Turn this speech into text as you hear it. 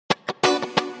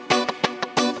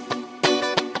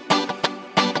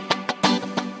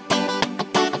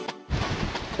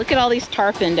Look at all these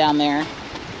tarpon down there.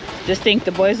 Just think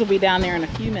the boys will be down there in a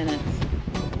few minutes.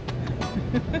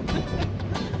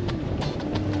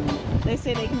 They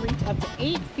say they can reach up to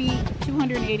 8 feet,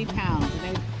 280 pounds,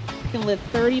 and they can live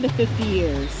 30 to 50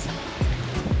 years.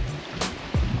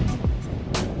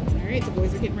 All right, the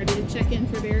boys are getting ready to check in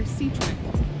for their SeaTrek.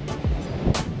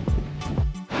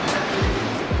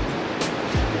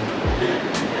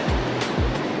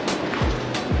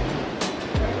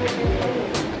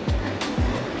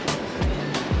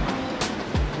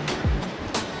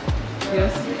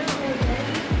 Yes.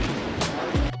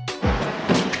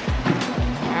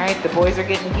 All right, the boys are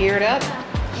getting geared up.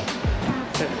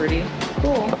 So pretty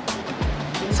cool.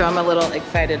 So I'm a little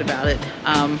excited about it.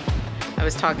 I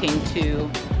was talking to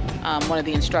one of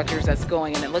the instructors that's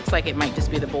going, and it looks like it might just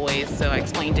be the boys. So I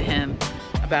explained to him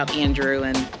about Andrew,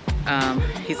 and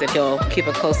he said he'll keep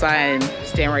a close eye and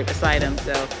stand right beside him.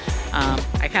 So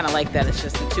I kind of like that it's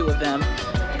just the two of them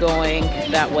going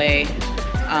that way.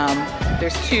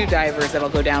 There's 2 divers that'll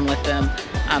go down with them,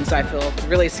 so I feel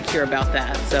really secure about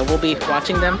that. So we'll be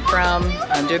watching them from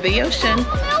under the ocean.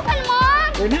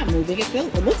 We're not moving.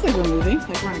 It looks like we're moving,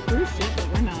 like we're on a cruise ship, but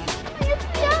we're not.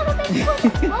 He's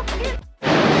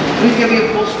going to be a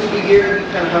full scuba gear,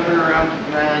 kind of hovering around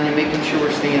and making sure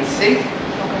we're staying safe.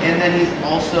 And then he's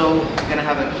also going to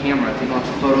have a camera, taking lots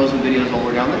of photos and videos while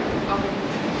we're down there.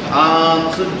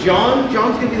 So John's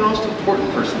going to be the most important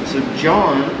person. So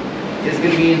John is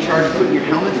going to be in charge of putting your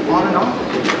helmets on and off,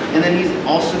 and then he's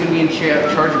also going to be in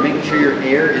charge of making sure your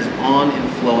air is on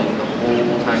and flowing the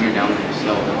whole time you're down there.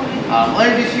 So I'll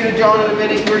introduce you to John in a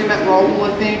minute. You already met Raul, I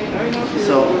think.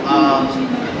 So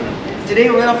today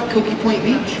we're right off of Cokie Point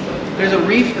Beach. There's a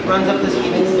reef that runs up this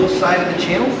whole side of the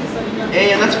channel,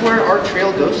 and that's where our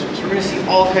trail goes. So we're going to see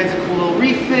all kinds of cool little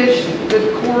reef fish, some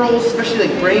good corals, especially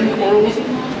like brain corals,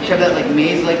 which have that like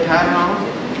maze-like pattern on them.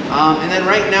 And then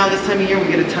right now, this time of year, we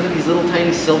get a ton of these little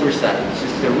tiny silver saddles.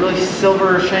 Just a really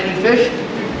silver, shiny fish,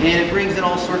 and it brings in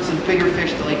all sorts of bigger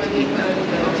fish that like to eat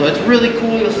them. So it's really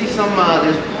cool. You'll see some,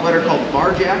 there's what are called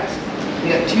barjacks.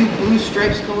 We got 2 blue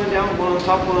stripes going down, one on the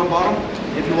top, one on the bottom.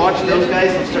 If you watch those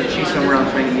guys, they'll start chasing them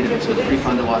around trying to eat them, so it's pretty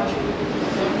fun to watch.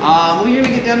 We're going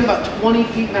to get down to about 20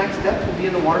 feet max depth. We'll be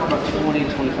in the water for about 20 to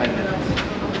 25 minutes.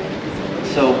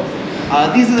 So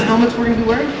these are the helmets we're going to be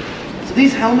wearing. So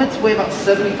these helmets weigh about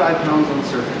 75 pounds on the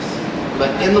surface, but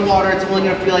in the water it's only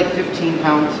going to feel like 15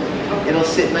 pounds. It'll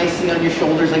sit nicely on your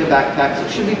shoulders like a backpack, so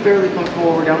it should be fairly comfortable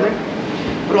while we're down there.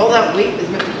 But all that weight is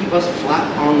meant to keep us flat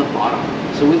on the bottom.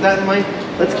 So with that in mind,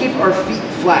 let's keep our feet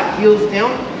flat, heels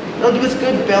down. That'll give us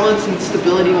good balance and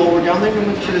stability while we're down there. We'll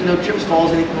make sure there's no trips,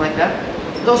 falls, anything like that.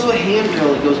 There's also a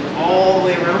handrail that goes all the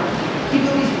way around. Keep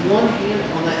at least one hand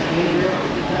on that handrail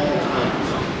at all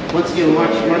times. Once again, we want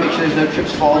to make sure there's no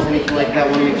trips, falls, anything like that.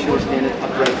 We want to make sure we're standing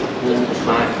upright the whole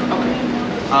time.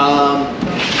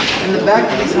 In the back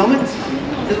of these helmets,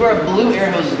 this is where a blue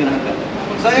air hose is going to hook up.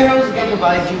 So that air hose is going to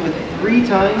provide you with 3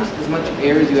 times as much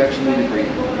air as you actually need to breathe.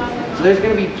 So there's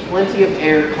going to be plenty of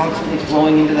air constantly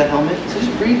flowing into the helmet. So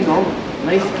just breathe normal.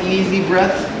 Nice, easy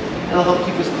breaths. It'll help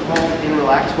keep us calm and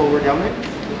relaxed while we're down there.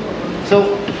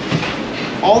 So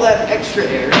all that extra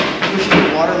air pushing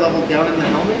the water level down in the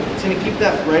helmet, it's going to keep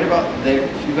that right about there.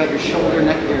 So you've got your shoulder,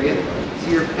 neck area. So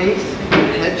your face and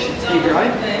your head should stay dry.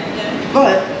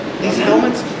 But these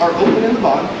helmets are open in the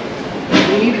bottom.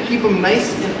 We need to keep them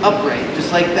nice and upright,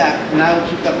 just like that. And that'll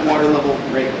keep that water level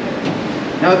right there.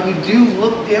 Now if you do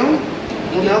look down,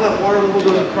 well now that water level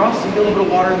goes across, so you get a little bit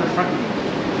of water in the front.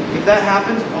 If that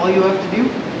happens, all you have to do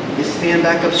is stand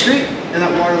back up straight, and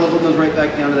that water level goes right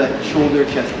back down to that shoulder,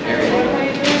 chest area.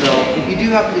 So if you do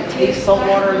happen to taste salt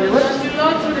water on your lips,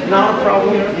 not a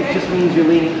problem. It just means you're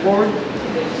leaning forward.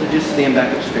 So just stand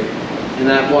back up straight, and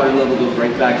that water level goes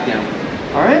right back down.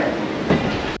 All right?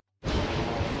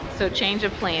 So change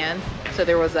of plan. So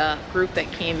there was a group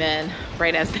that came in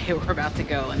right as they were about to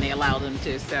go, and they allowed them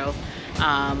to. So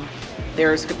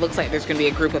it looks like there's going to be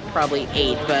a group of probably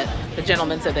 8, but the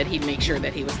gentleman said that he'd make sure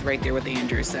that he was right there with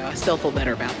Andrew. So I still feel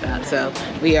better about that. So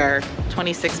we are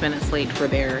 26 minutes late for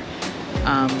their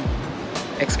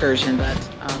excursion, but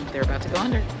they're about to go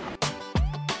under.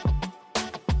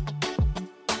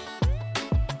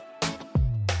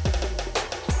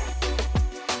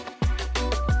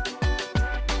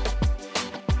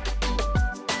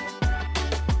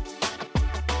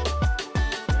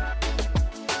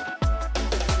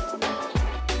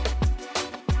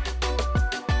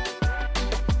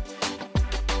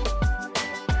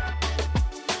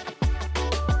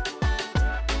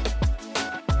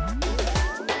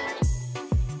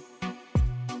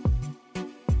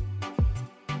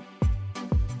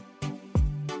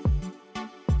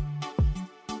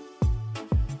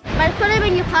 put them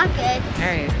in your pocket. All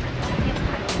right.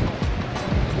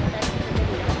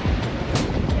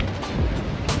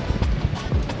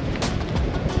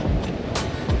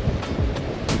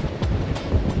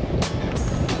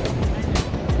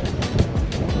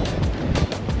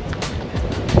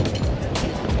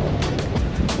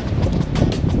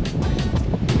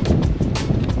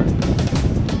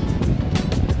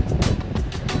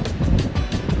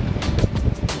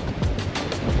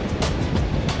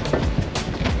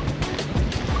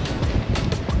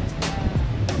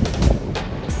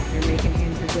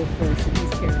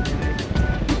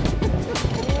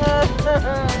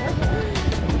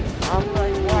 I'm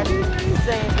like, why do you keep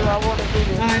saying, do I want to do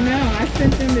this? I know, I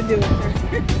sent them to do it first.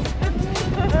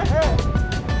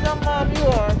 Some mom you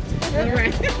are. All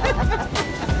right.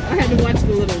 I had to watch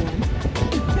the little one.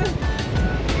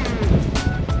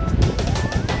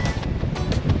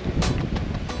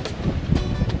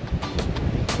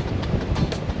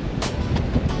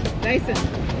 Dyson.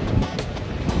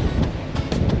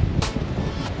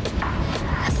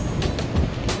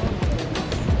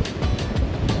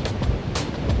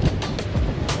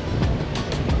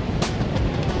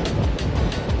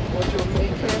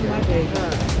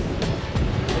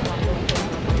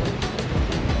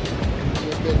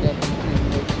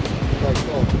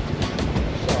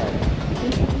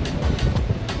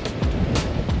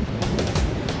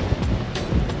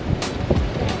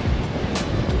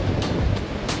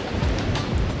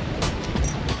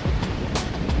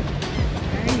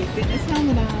 Get this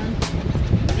helmet on.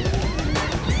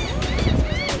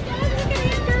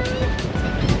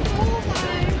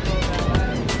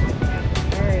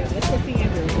 Alright, let's go see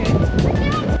Andrew, okay?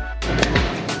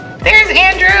 There's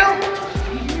Andrew!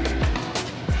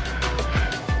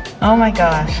 Oh my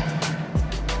gosh.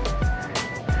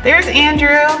 There's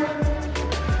Andrew!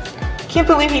 Can't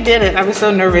believe he did it. I was so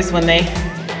nervous when they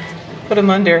put him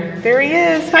under. There he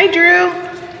is. Hi, Drew!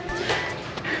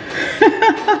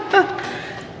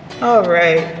 All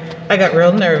right, I got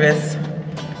real nervous.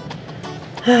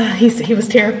 He was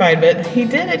terrified, but he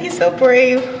did it. He's so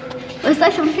brave. What's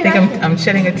that from I think I'm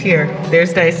shedding a tear.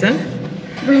 There's Dyson.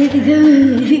 Really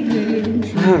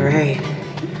good. All right,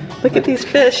 look at these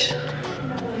fish.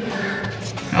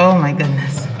 Oh my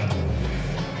goodness.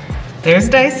 There's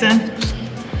Dyson.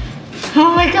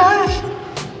 Oh my gosh.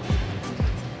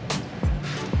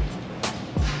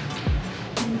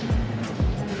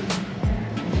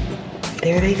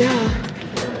 There they go.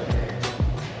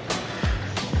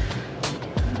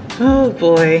 Oh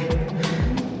boy.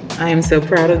 I am so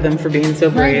proud of them for being so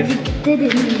brave.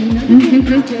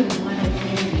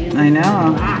 I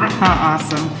know. How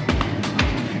awesome.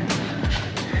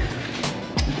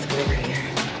 Let's go over here.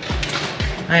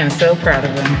 I am so proud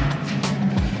of them.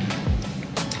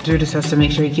 Drew just has to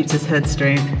make sure he keeps his head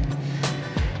straight.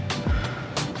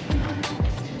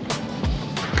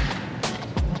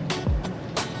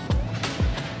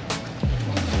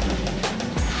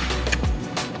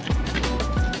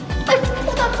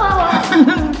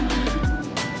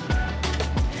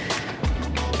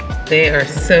 They are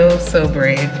so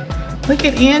brave. Look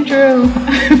at Andrew.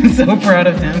 I'm so proud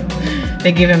of him.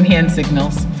 They give him hand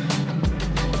signals.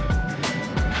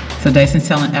 So Dyson's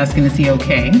asking, is he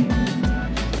okay?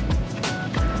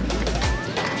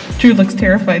 Drew looks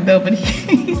terrified though, but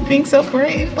he's being so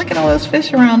brave. Look at all those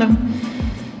fish around him.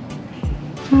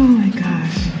 Oh my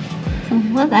gosh.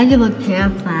 What? I look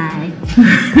terrified.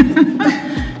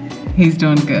 He's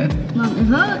doing good.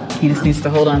 Mom, He just needs to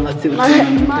hold on. Let's see what's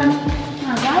going on.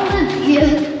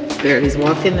 There, he's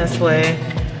walking this way.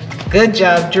 Good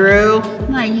job, Drew.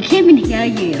 Mom, you came in here,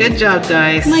 you. Good job,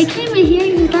 Dice. Mom, I came in here,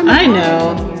 you done I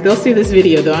know. They'll see this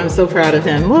video though. I'm so proud of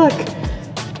him. Look.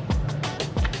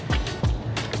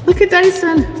 Look at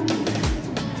Dyson.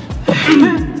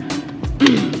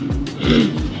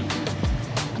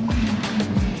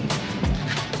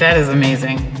 That is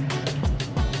amazing.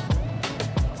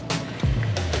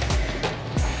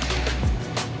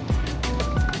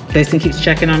 Dyson keeps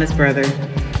checking on his brother.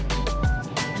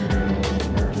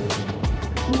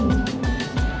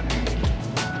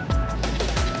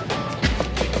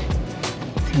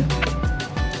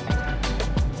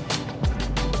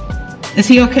 Is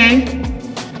he okay?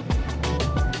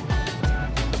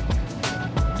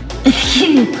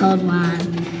 You cold, Mom.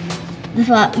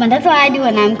 That's what I do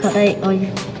when I'm cold. I always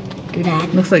do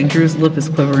that. Looks like Drew's lip is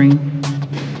quivering.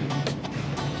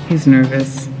 He's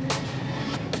nervous.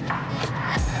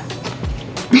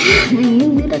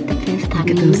 You did it the first time.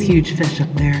 Look at those huge fish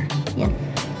up there. Yep.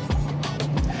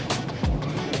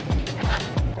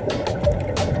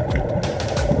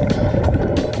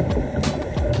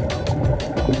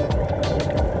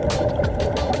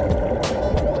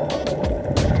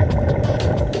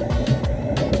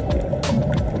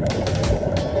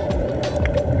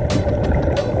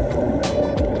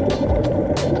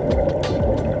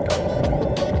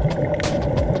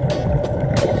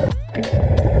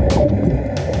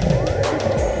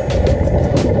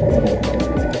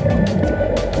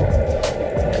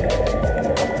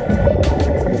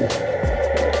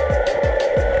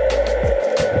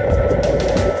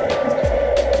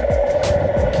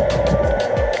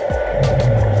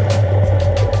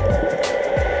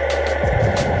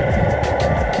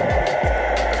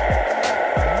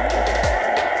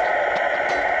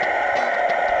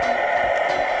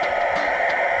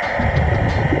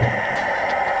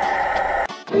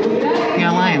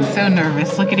 so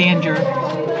nervous. Look at Andrew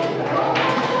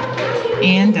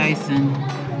and Dyson.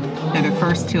 They're the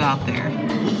first two out there.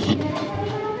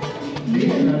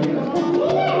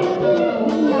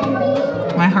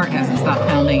 My heart hasn't stopped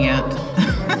pounding yet.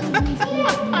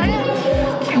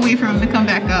 Can't wait for him to come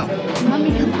back up.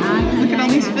 Look at all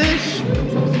these fish.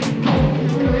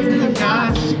 Oh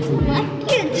gosh. What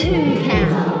you two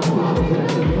now?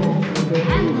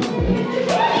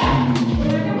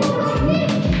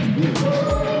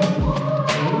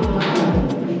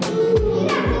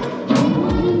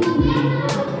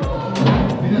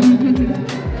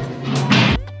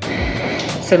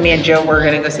 So me and Joe, we're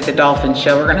gonna go see the dolphin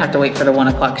show. We're gonna have to wait for the 1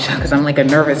 o'clock show because I'm like a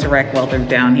nervous wreck while they're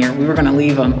down here. We were gonna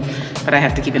leave them, but I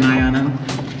have to keep an eye on them.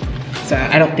 So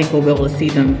I don't think we'll be able to see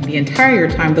them the entire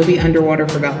time. They'll be underwater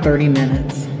for about 30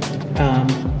 minutes.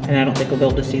 And I don't think we'll be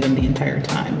able to see them the entire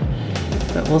time.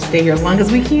 But we'll stay here as long as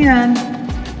we can.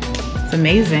 It's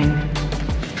amazing.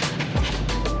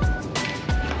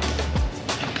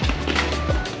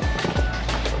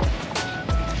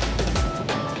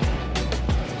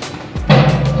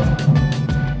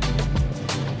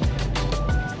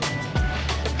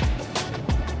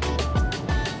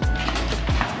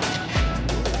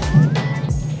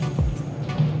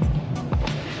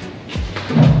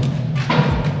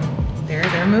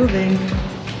 They're moving.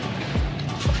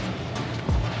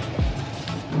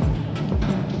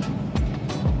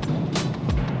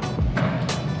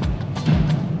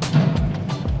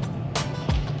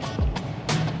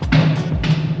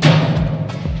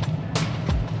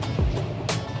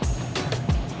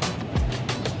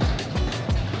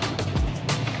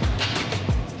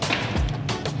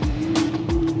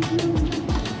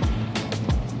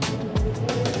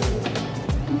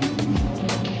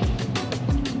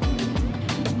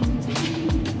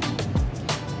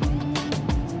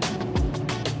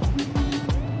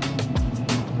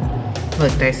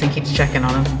 Look, Dyson keeps checking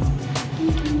on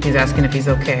him. He's asking if he's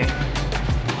okay.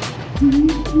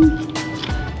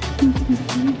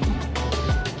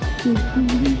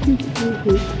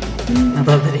 I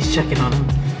love that he's checking on him.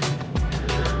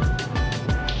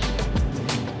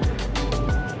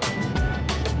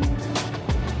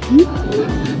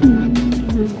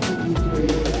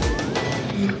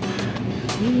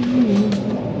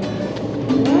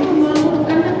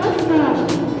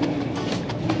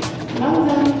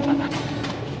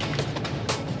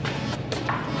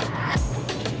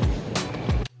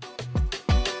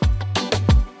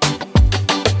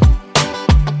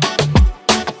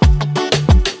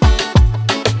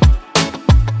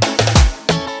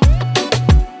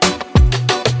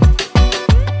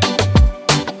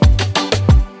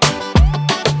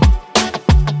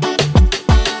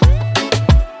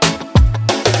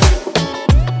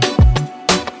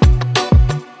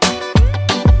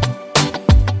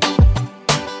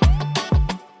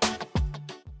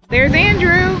 There's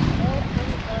Andrew.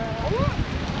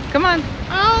 Come on.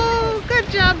 Oh, good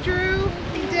job, Drew.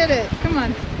 You did it. Come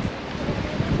on.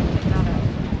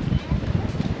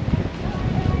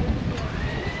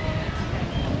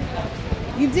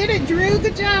 You did it, Drew.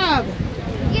 Good job.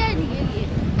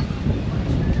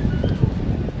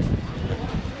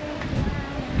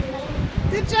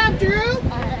 Good job, Drew.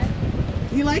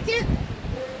 You like it?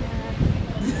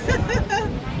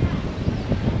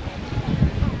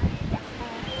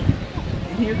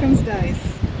 And here comes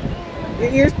Dice. Your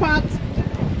ears popped?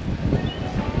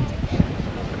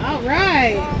 All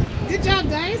right. Good job,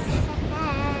 Dice.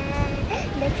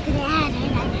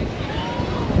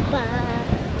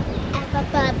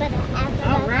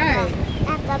 All right.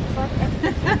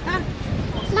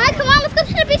 Mom, come on, let's go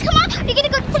to the beach. Come on, we're gonna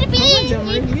go to the beach. Come on, Joe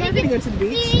Marie. We are gonna go to the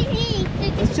beach.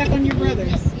 Let's check on your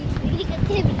brothers. We're gonna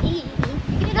go to the beach.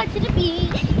 We're gonna go to the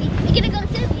beach. We're gonna go to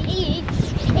the beach.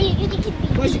 We're gonna go to the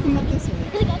beach. Why'd you come up this way?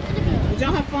 We're gonna go to the beach. Did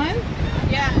y'all have fun?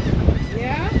 Yeah.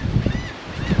 Yeah?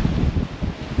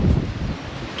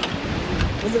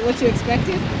 Was it what you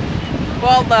expected?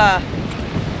 Well,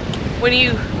 when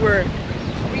you were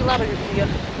you allowed to do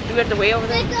it the way over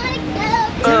We're there? gonna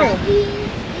go to the beach.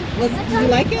 Did you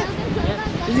like it?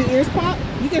 Did your ears pop?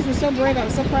 You guys were so brave. I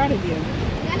was so proud of you.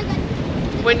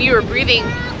 When you were breathing,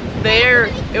 the air,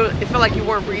 it felt like you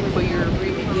weren't breathing, but you were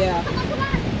breathing. Yeah. Come on, come on.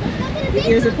 Let's go to the Your beach.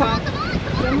 ears are Come on, popped? come on,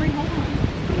 come on. Joe Marie, hold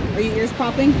on. Are your ears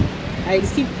popping? All right,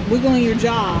 just keep wiggling your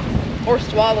jaw. Or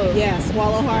swallow. Yeah,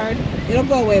 swallow hard. It'll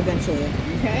go away eventually,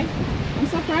 okay? I'm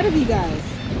so proud of you guys.